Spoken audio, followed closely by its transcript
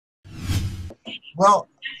Well,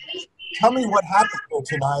 tell me what happened here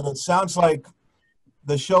tonight. It sounds like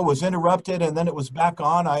the show was interrupted and then it was back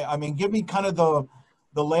on. I mean, give me kind of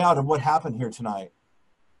the layout of what happened here tonight.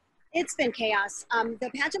 It's been chaos. The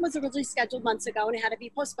pageant was originally scheduled months ago and it had to be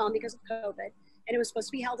postponed because of COVID. And it was supposed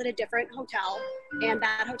to be held at a different hotel, and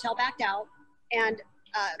that hotel backed out. And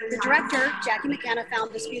the director, Jackie McKenna,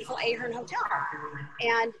 found this beautiful Ahern Hotel,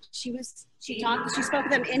 and she spoke to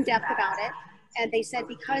them in depth about it. And they said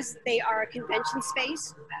because they are a convention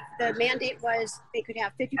space, the mandate was they could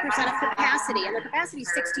have 50% of capacity, and the capacity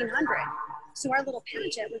is 1,600. So our little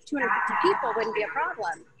pageant with 250 people wouldn't be a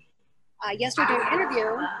problem. Yesterday during the interview,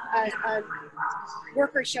 a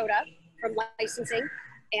worker showed up from licensing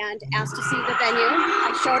and asked to see the venue.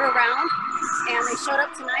 I showed her around, and they showed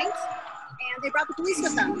up tonight, and they brought the police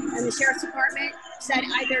with them. And the sheriff's department said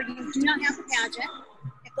either you do not have the pageant,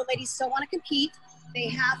 if the ladies still want to compete, they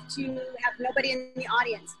have to have nobody in the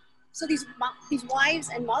audience. So these wives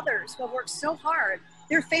and mothers who have worked so hard,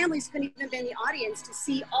 their families couldn't even be in the audience to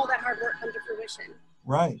see all that hard work come to fruition.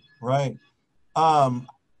 Right, right.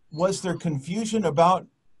 Was there confusion about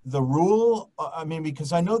the rule? I mean,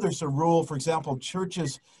 because I know there's a rule, for example,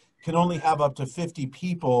 churches can only have up to 50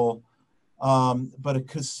 people, but a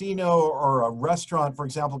casino or a restaurant, for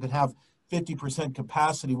example, can have 50%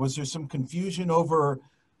 capacity. Was there some confusion over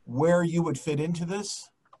where you would fit into this?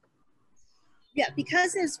 Yeah,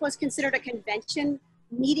 because this was considered a convention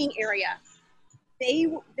meeting area,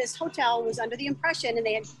 this hotel was under the impression, and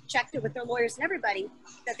they had checked it with their lawyers and everybody,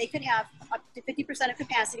 that they could have up to 50% of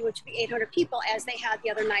capacity, which would be 800 people, as they had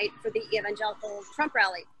the other night for the evangelical Trump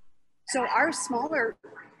rally. So our smaller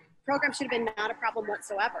program should have been not a problem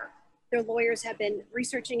whatsoever. Their lawyers have been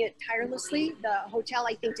researching it tirelessly. The hotel,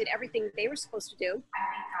 I think, did everything they were supposed to do.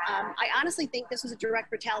 I honestly think this was a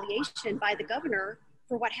direct retaliation by the governor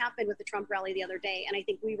for what happened with the Trump rally the other day. And I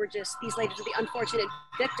think we were just, these ladies are the unfortunate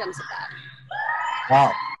victims of that.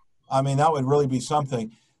 Wow. I mean, that would really be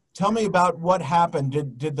something. Tell me about what happened.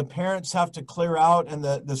 Did the parents have to clear out and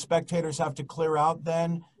the spectators have to clear out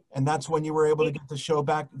then? And that's when you were able to get the show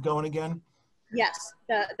back going again? Yes,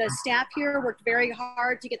 the staff here worked very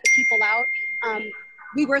hard to get the people out.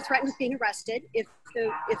 We were threatened with being arrested if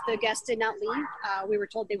the guests did not leave. We were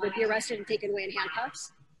told they would be arrested and taken away in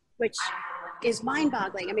handcuffs, which is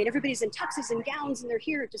mind-boggling. I mean, everybody's in tuxes and gowns, and they're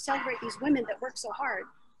here to celebrate these women that work so hard.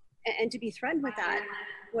 And to be threatened with that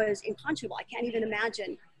was unconscionable. I can't even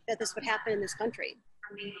imagine that this would happen in this country.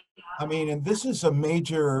 I mean, and this is a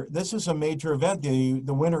major event.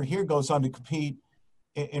 The winner here goes on to compete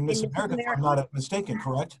in Miss America, if I'm not mistaken,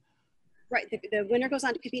 correct? Right, the winner goes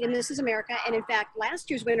on to compete in Mrs. America, and in fact, last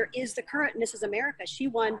year's winner is the current Mrs. America. She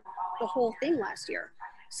won the whole thing last year.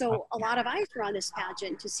 So a lot of eyes were on this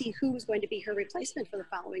pageant to see who was going to be her replacement for the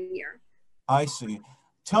following year. I see.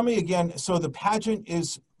 Tell me again, so the pageant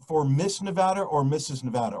is for Miss Nevada or Mrs.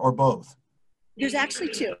 Nevada, or both? There's actually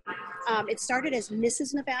two. It started as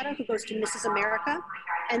Mrs. Nevada, who goes to Mrs. America.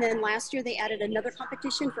 And then last year they added another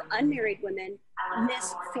competition for unmarried women,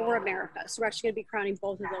 Miss for America. So we're actually going to be crowning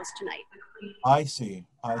both of those tonight. I see.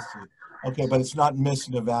 Okay, but it's not Miss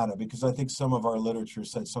Nevada, because I think some of our literature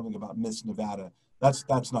said something about Miss Nevada.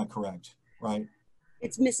 That's not correct, right?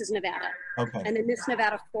 It's Mrs. Nevada. Okay. And then Miss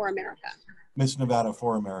Nevada for America. Miss Nevada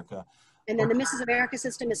for America. And then the Mrs. America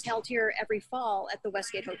system is held here every fall at the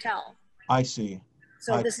Westgate Hotel. I see.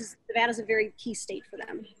 So Nevada's a very key state for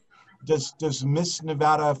them. Does Miss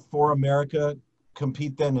Nevada for America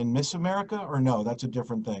compete then in Miss America, or no? That's a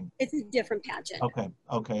different thing. It's a different pageant.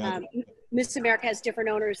 Okay. Miss America has different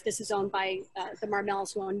owners. This is owned by the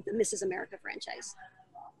Marmells, who own the Mrs. America franchise.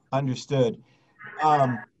 Understood.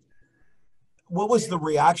 What was the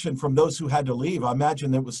reaction from those who had to leave? I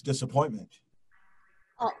imagine it was disappointment.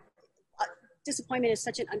 Disappointment is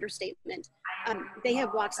such an understatement. They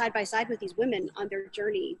have walked side by side with these women on their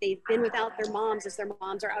journey. They've been without their moms, as their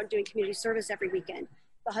moms are out doing community service every weekend.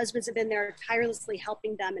 The husbands have been there tirelessly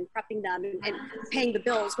helping them and prepping them and paying the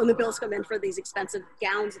bills when the bills come in for these expensive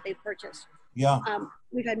gowns that they've purchased. Yeah.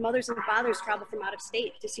 We've had mothers and fathers travel from out of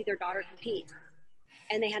state to see their daughter compete,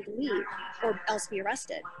 and they had to leave or else be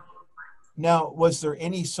arrested. Now, was there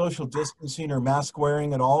any social distancing or mask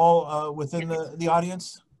wearing at all within the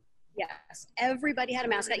audience? Yes, everybody had a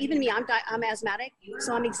mask. Even me, I'm asthmatic,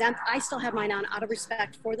 so I'm exempt. I still have mine on out of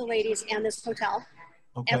respect for the ladies and this hotel.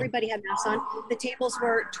 Okay. Everybody had masks on. The tables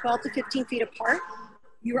were 12 to 15 feet apart.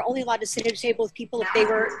 You were only allowed to sit at a table with people if they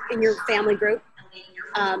were in your family group.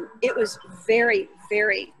 It was very,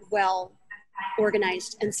 very well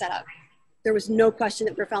organized and set up. There was no question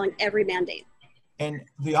that we're following every mandate. And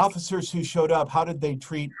the officers who showed up, how did they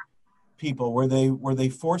treat people? Were they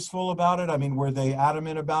forceful about it? I mean, were they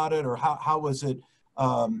adamant about it, or how was it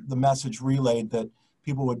the message relayed that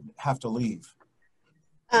people would have to leave?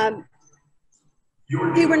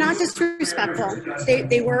 They were not disrespectful.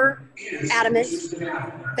 They were adamant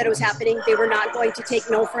that it was happening. They were not going to take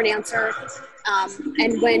no for an answer.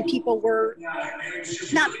 And when people were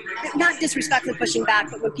not disrespectfully pushing back,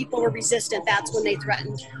 but when people were resistant, that's when they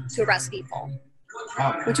threatened to arrest people.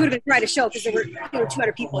 Wow. Which would have been quite a show because there were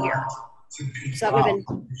 200 people here. So that would have been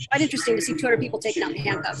quite interesting to see 200 people taken out in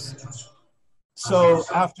handcuffs. So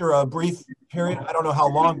after a brief period, I don't know how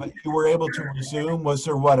long, but you were able to resume. Was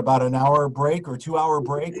there about an hour break or 2 hour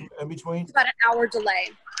break in between? It's about an hour delay.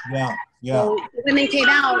 Yeah. So the women came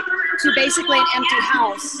out to basically an empty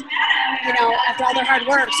house, after all their hard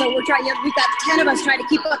work. So we've got 10 of us trying to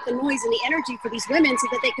keep up the noise and the energy for these women so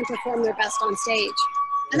that they can perform their best on stage.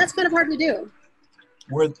 And that's kind of hard to do.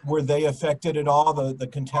 Were they affected at all, the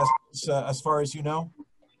contestants, as far as you know?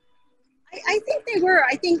 I think they were.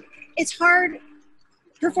 I think it's hard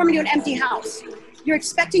performing to an empty house. You're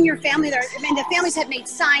expecting your family there. I mean, the families had made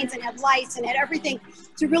signs and had lights and had everything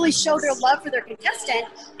to really show their love for their contestant.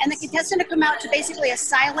 And the contestant had come out to basically a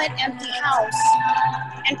silent, empty house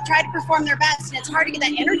and try to perform their best. And it's hard to get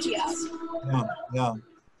that energy out. Yeah.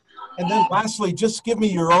 And then lastly, just give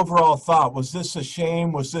me your overall thought. Was this a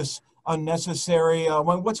shame? Was this unnecessary?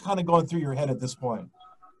 What's kind of going through your head at this point?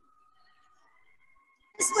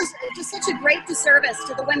 This was just such a great disservice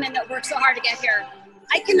to the women that worked so hard to get here.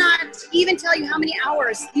 I cannot even tell you how many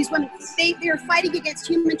hours these women, they're fighting against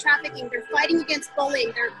human trafficking. They're fighting against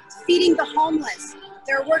bullying. They're feeding the homeless.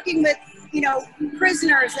 They're working with,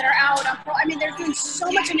 prisoners that are out on parole. I mean, they're doing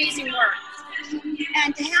so much amazing work.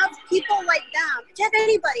 And to have people like them, to have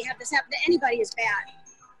anybody have this happen to anybody is bad.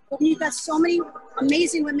 But when you've got so many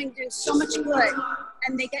amazing women doing so much good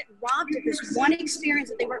and they get robbed of this one experience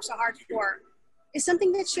that they work so hard for, is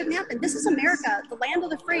something that shouldn't happen. This is America, the land of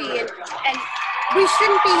the free, and we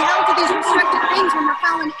shouldn't be held to these restricted things when we're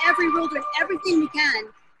following every rule, doing everything we can.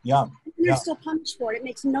 Yeah. And they're still punished for it. It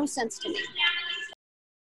makes no sense to me.